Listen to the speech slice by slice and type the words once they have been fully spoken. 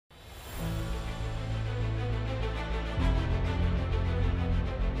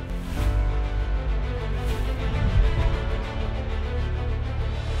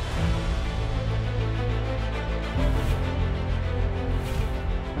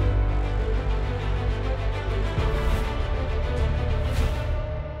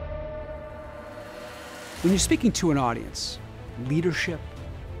When you're speaking to an audience, leadership,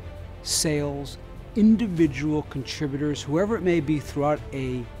 sales, individual contributors, whoever it may be throughout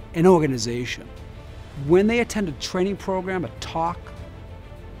an organization, when they attend a training program, a talk,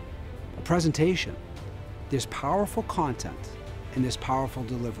 a presentation, there's powerful content and there's powerful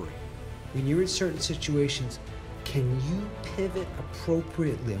delivery. When you're in certain situations, can you pivot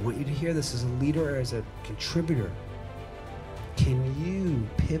appropriately? I want you to hear this as a leader or as a contributor. Can you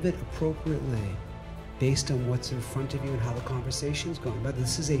pivot appropriately based on what's in front of you and how the conversation's going? But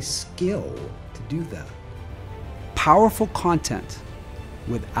this is a skill to do that. Powerful content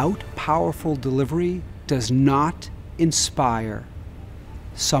without powerful delivery does not inspire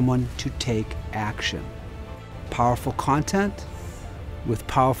someone to take action. Powerful content with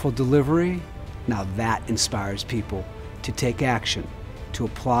powerful delivery, now that inspires people to take action, to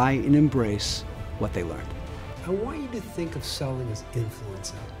apply and embrace what they learned. I want you to think of selling as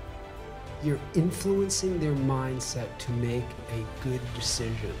influencing. You're influencing their mindset to make a good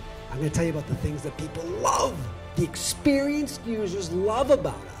decision. I'm going to tell you about the things that people love. The experienced users love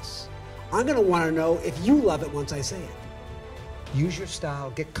about us. I'm going to want to know if you love it once I say it. Use your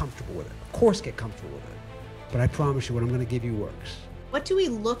style, get comfortable with it. Of course, get comfortable with it. But I promise you what I'm going to give you works. What do we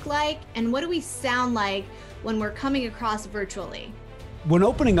look like and what do we sound like when we're coming across virtually? When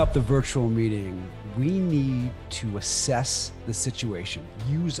opening up the virtual meeting, we need to assess the situation,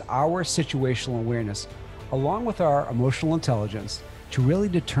 use our situational awareness along with our emotional intelligence to really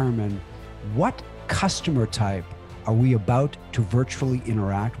determine what customer type are we about to virtually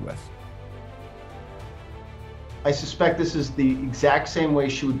interact with. I suspect this is the exact same way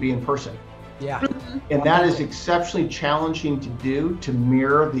she would be in person. Yeah. And that is exceptionally challenging to do, to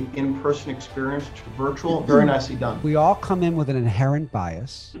mirror the in-person experience to virtual. Very nicely done. We all come in with an inherent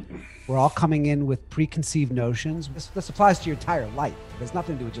bias. We're all coming in with preconceived notions. This applies to your entire life. There's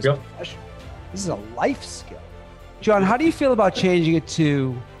nothing to do with just profession. This is a life skill. John, how do you feel about changing it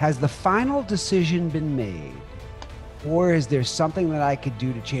to, has the final decision been made? Or is there something that I could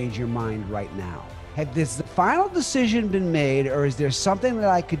do to change your mind right now? Has the final decision been made, or is there something that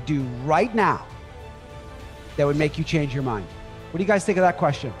I could do right now that would make you change your mind? What do you guys think of that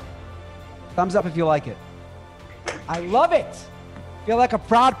question? Thumbs up if you like it. I love it. Feel like a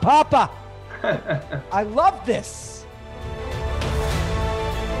proud papa. I love this.